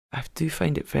I do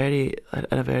find it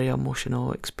a very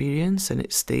emotional experience, and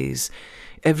it stays.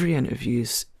 Every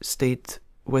interview's stayed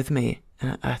with me,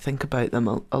 and I think about them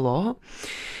a lot.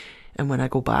 And when I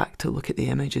go back to look at the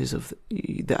images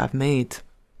that I've made,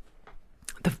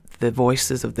 the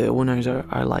voices of the owners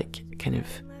are like kind of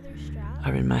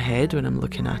are in my head when I'm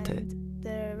looking at it.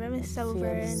 The rim is silver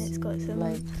and it's got some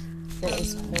like there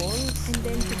is holes.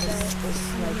 indented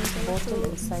It's like bottle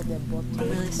inside the bottle.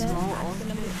 really small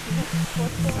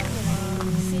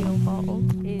steel bottle.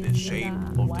 The shape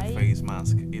of the face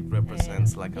mask, it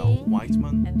represents like a white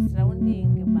man. And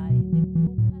surrounding by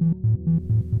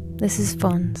the This is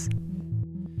Fons.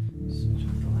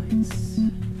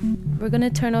 We're going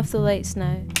to turn off the lights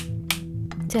now.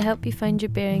 To help you find your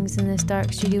bearings in this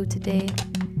dark studio today,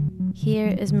 here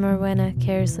is Morwenna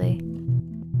Kersley.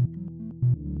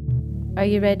 Are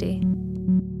you ready?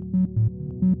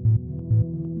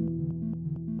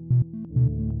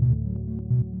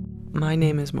 My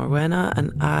name is Morwenna,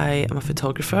 and I am a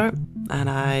photographer, and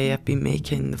I have been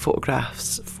making the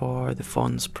photographs for the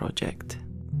Fons project.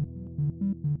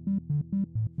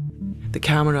 The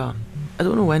camera, I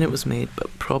don't know when it was made, but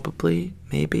probably,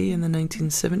 maybe in the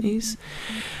 1970s.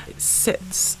 It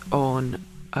sits on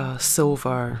a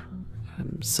silver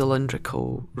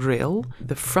cylindrical rail.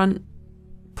 The front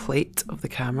plate of the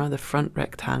camera, the front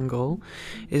rectangle,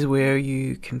 is where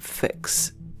you can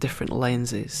fix different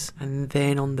lenses. And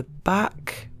then on the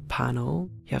back panel,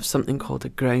 you have something called a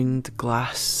ground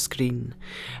glass screen,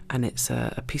 and it's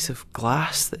a piece of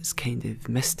glass that's kind of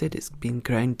misted, it's been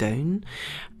ground down,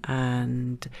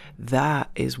 and that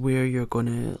is where you're going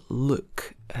to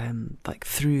look like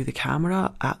through the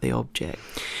camera at the object.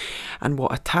 And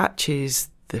what attaches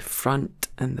the front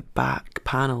and the back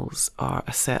panels are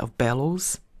a set of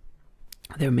bellows.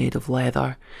 They're made of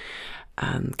leather,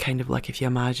 and kind of like if you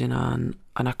imagine an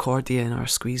accordion or a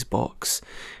squeeze box.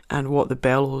 And what the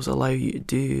bellows allow you to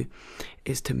do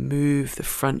is to move the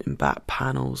front and back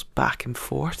panels back and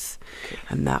forth,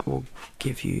 and that will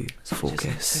give you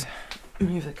focus.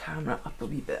 Move the camera up a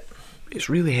wee bit. It's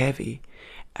really heavy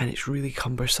and it's really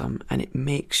cumbersome, and it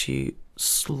makes you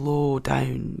slow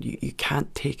down. You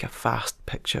can't take a fast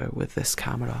picture with this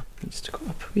camera. It needs to go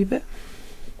up a wee bit.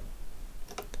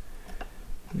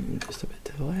 Just a bit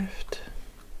to the left.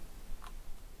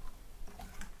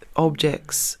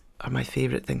 Objects are my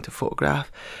favourite thing to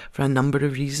photograph for a number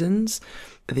of reasons.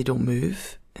 They don't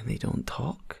move and they don't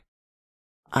talk.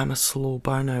 I'm a slow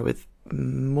burner with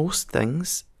most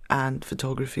things, and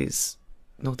photography is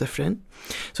no different.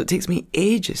 So it takes me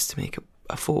ages to make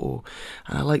a photo,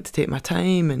 and I like to take my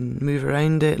time and move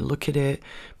around it, look at it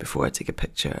before I take a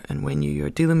picture. And when you're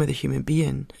dealing with a human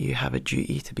being, you have a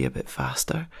duty to be a bit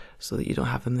faster so that you don't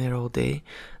have them there all day.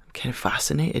 I'm kind of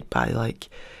fascinated by like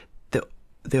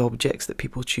the objects that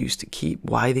people choose to keep,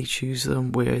 why they choose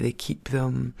them, where they keep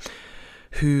them,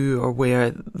 who or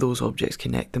where those objects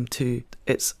connect them to.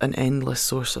 It's an endless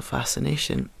source of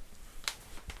fascination.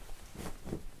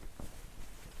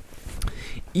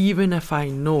 Even if I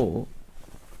know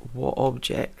what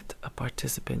object a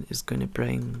participant is going to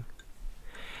bring,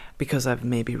 because I've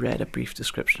maybe read a brief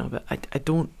description of it, I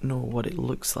don't know what it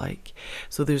looks like.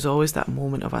 So there's always that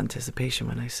moment of anticipation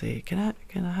when I say, can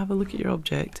I have a look at your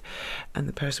object? And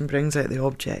the person brings out the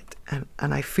object, and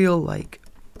I feel like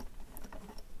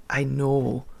I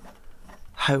know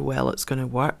how well it's going to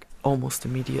work almost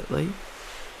immediately.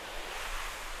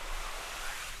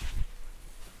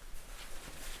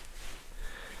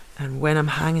 And when I'm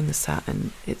hanging the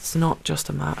satin, it's not just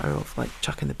a matter of like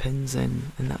chucking the pins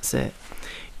in and that's it.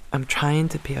 I'm trying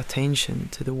to pay attention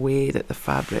to the way that the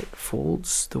fabric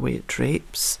folds, the way it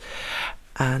drapes,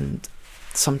 and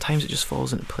sometimes it just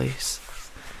falls into place,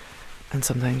 and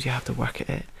sometimes you have to work at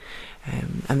it.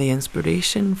 And the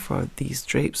inspiration for these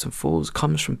drapes and folds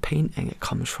comes from painting. It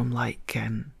comes from like,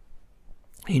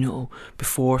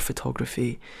 before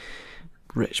photography,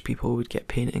 rich people would get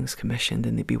paintings commissioned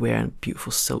and they'd be wearing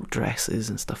beautiful silk dresses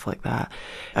and stuff like that.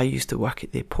 I used to work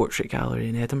at the portrait gallery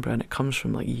in Edinburgh, and it comes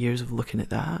from like years of looking at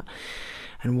that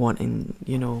and wanting,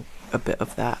 a bit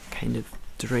of that kind of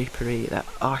drapery, that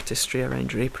artistry around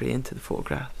drapery into the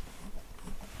photograph.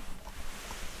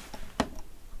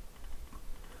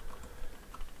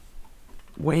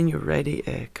 When you're ready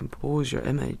to compose your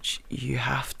image, you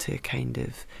have to kind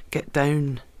of get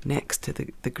down next to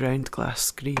the ground glass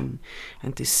screen,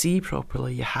 and to see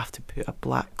properly you have to put a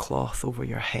black cloth over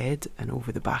your head and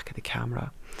over the back of the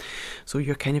camera. So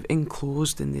you're kind of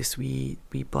enclosed in this wee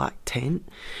black tent,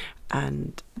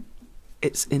 and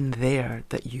it's in there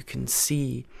that you can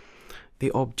see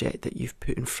the object that you've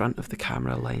put in front of the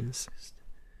camera lens.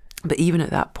 But even at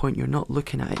that point, you're not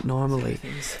looking at it normally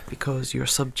because your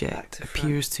subject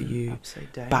appears to you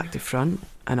back to front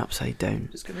and upside down.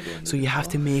 So you have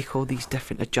to make all these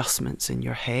different adjustments in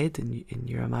your head and in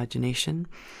your imagination.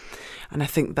 And I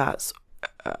think that's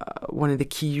one of the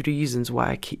key reasons why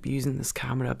I keep using this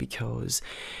camera, because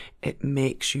it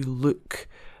makes you look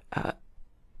at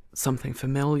something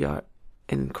familiar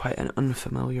in quite an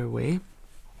unfamiliar way.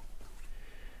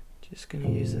 Just going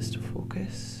to use this to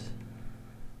focus.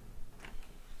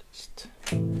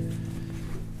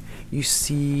 You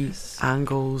see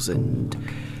angles and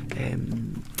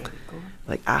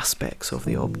like aspects of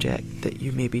the object that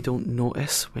you maybe don't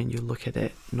notice when you look at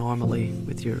it normally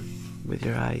with your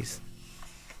eyes.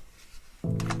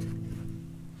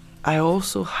 I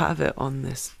also have it on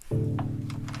this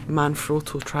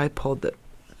Manfrotto tripod that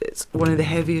it's one of the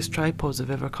heaviest tripods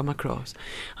I've ever come across,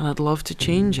 and I'd love to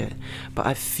change it, but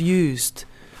I've fused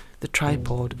the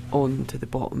tripod onto the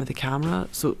bottom of the camera,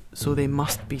 so they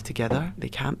must be together, they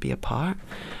can't be apart.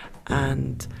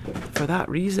 And for that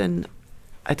reason,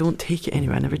 I don't take it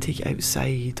anywhere. I never take it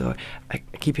outside, or I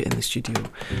keep it in the studio.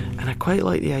 And I quite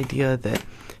like the idea that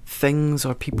things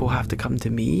or people have to come to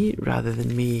me rather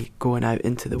than me going out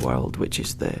into the world, which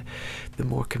is the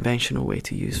more conventional way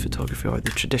to use photography, or the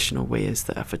traditional way is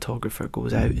that a photographer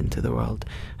goes out into the world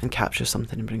and captures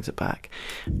something and brings it back.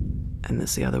 And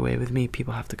that's the other way with me.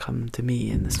 People have to come to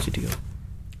me in the studio.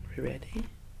 Are we ready?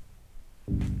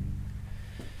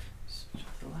 Switch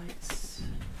off the lights.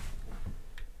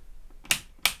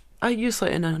 I use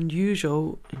like an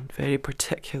unusual and very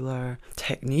particular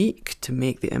technique to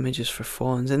make the images for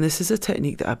fawns, and this is a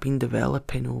technique that I've been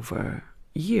developing over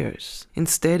years.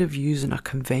 Instead of using a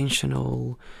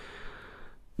conventional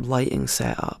lighting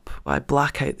setup, I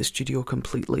black out the studio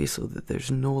completely so that there's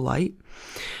no light,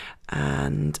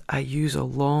 and I use a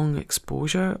long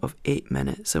exposure of 8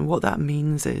 minutes. And what that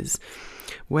means is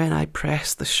when I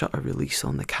press the shutter release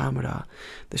on the camera,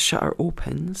 the shutter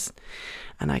opens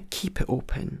and I keep it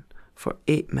open for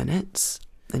 8 minutes,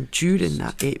 and during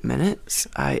that 8 minutes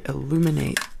I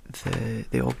illuminate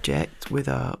the object with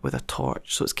a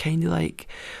torch. So it's kind of like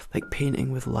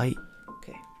painting with light.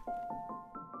 Okay.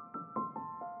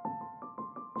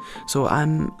 So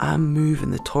I'm moving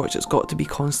the torch. It's got to be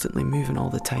constantly moving all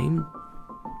the time,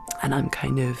 and I'm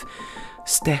kind of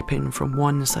stepping from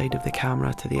one side of the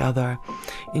camera to the other,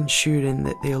 ensuring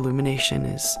that the illumination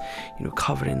is,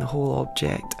 covering the whole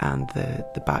object and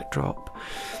the backdrop.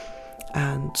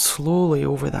 And slowly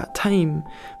over that time,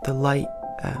 the light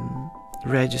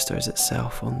registers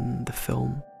itself on the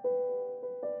film.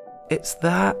 It's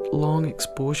that long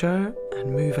exposure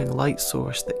and moving light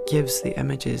source that gives the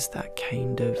images that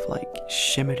kind of like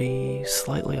shimmery,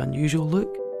 slightly unusual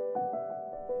look.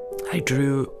 I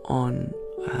drew on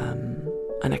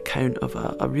an account of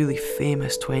a really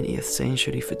famous 20th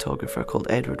century photographer called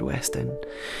Edward Weston,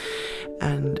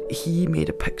 and he made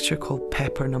a picture called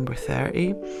Pepper Number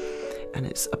 30, and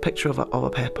it's a picture of a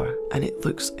pepper, and it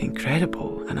looks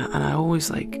incredible, and I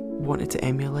always wanted to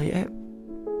emulate it.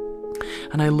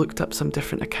 And I looked up some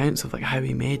different accounts of how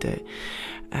he made it,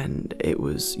 and it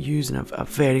was using a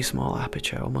very small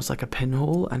aperture, almost like a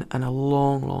pinhole, and a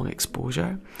long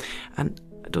exposure. And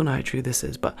I don't know how true this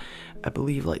is, but I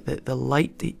believe the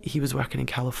light, he was working in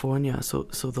California, so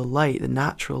the light, the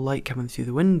natural light coming through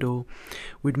the window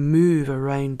would move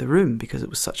around the room because it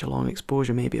was such a long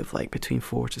exposure, maybe of between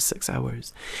 4 to 6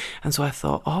 hours. And so I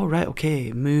thought, oh right,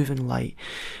 okay, moving light.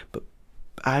 But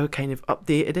I kind of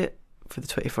updated it for the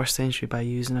 21st century by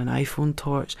using an iPhone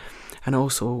torch. And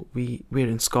also we're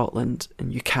in Scotland,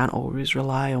 and you can't always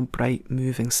rely on bright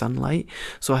moving sunlight,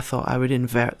 so I thought I would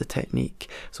invert the technique.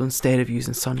 So instead of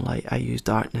using sunlight, I use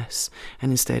darkness,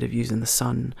 and instead of using the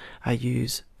sun, I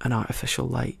use an artificial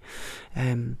light.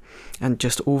 And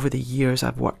just over the years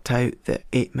I've worked out that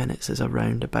 8 minutes is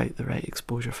around about the right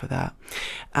exposure for that.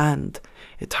 And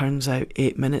it turns out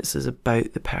 8 minutes is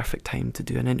about the perfect time to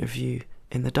do an interview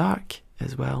in the dark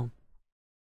as well.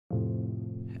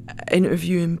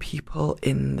 Interviewing people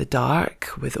in the dark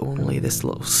with only this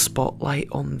little spotlight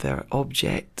on their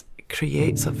object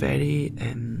creates a very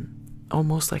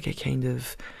almost like a kind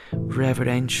of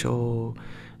reverential,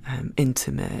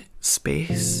 intimate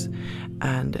space,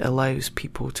 and allows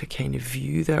people to kind of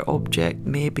view their object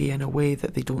maybe in a way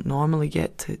that they don't normally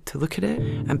get to look at it.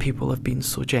 And people have been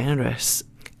so generous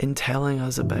in telling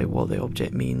us about what the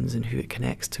object means and who it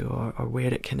connects to, or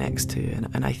where it connects to.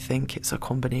 And I think it's a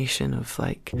combination of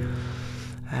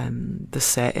the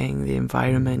setting, the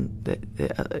environment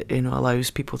that allows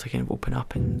people to kind of open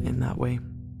up in that way.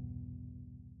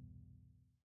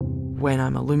 When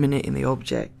I'm illuminating the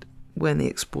object when the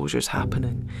exposure's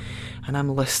happening, and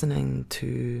I'm listening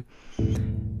to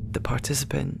the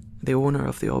participant, the owner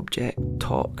of the object,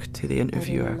 talk to the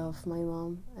interviewer. I really love my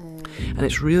mom. And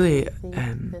it's really,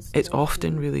 it's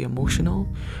often really emotional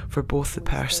for both the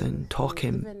person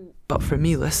talking, but for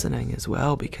me listening as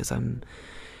well, because I'm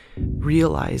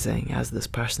realising as this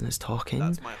person is talking,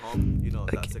 That's my home, you know,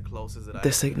 like, that's the closest that I the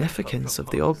can significance come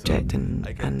of the home. object, So and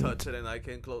I can touch it and I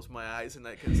can close my eyes and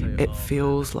I can say, it oh,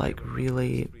 feels man, like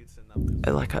really streets and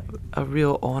I'm like a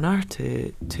real honour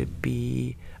to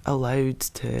be allowed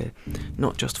to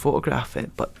not just photograph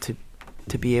it, but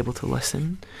to be able to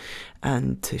listen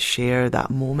and to share that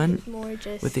moment More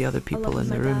just with the other people in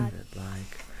the room. Like,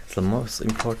 it's the most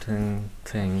important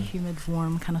thing. Humid,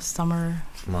 warm, kind of summer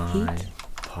My heat.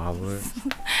 power.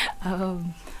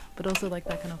 But also like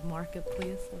that kind of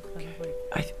marketplace of kind of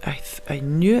like. I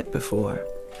knew it before,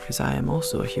 because I am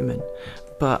also a human,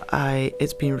 but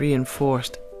it's been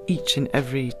reinforced each and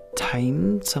every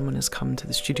time someone has come to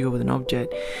the studio with an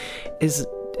object.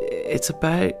 It's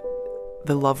about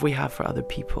the love we have for other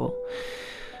people.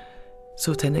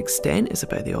 So to an extent it's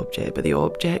about the object, but the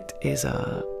object is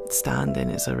a stand-in,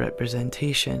 it's a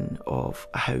representation of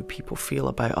how people feel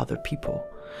about other people.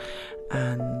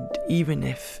 And even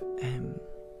if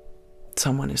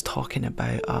someone is talking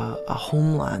about a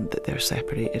homeland that they're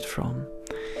separated from,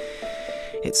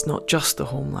 it's not just the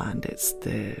homeland, it's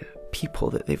the people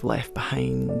that they've left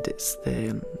behind.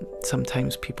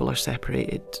 Sometimes people are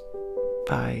separated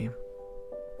by,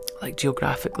 like,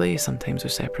 geographically, sometimes they're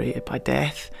separated by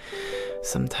death,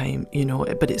 sometimes, you know,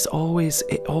 but it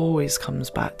always comes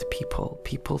back to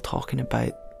people talking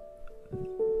about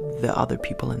the other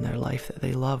people in their life that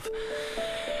they love.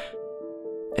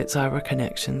 It's our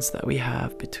connections that we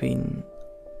have between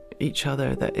each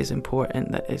other that is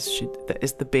important, that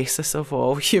is the basis of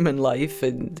all human life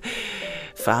and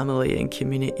family and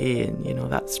community, and, you know,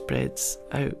 that spreads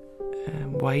out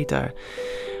wider.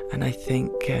 And I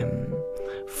think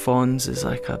Fawns is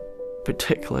like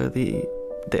particularly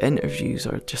the interviews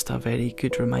are just a very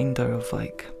good reminder of,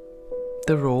 like,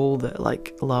 the role that,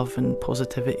 like, love and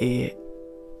positivity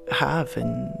have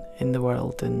in the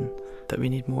world, and that we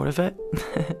need more of it.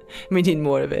 We need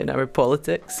more of it in our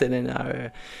politics and in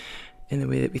the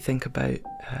way that we think about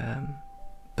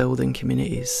building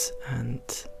communities. And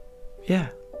yeah.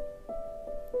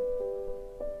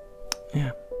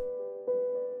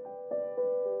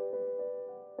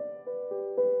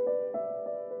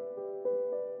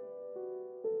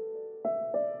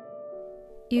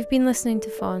 You've been listening to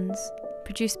Fawns,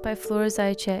 produced by Flora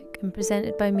Zychek and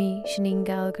presented by me, Shanine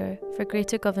Gallagher, for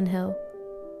Greater Govan Hill.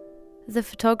 The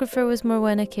photographer was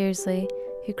Morwenna Kearsley,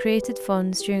 who created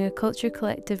Fawns during a Culture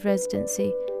Collective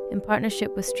residency in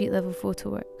partnership with Street Level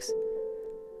Photoworks.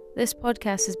 This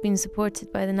podcast has been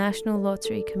supported by the National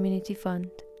Lottery Community Fund.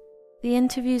 The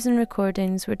interviews and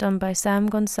recordings were done by Sam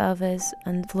Gonsalves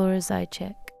and Flora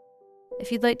Zychek.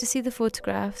 If you'd like to see the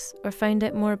photographs or find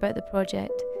out more about the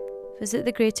project, visit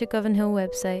the Greater Govan Hill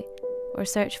website or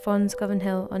search Fawns Govan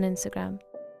Hill on Instagram.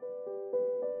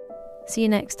 See you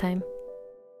next time.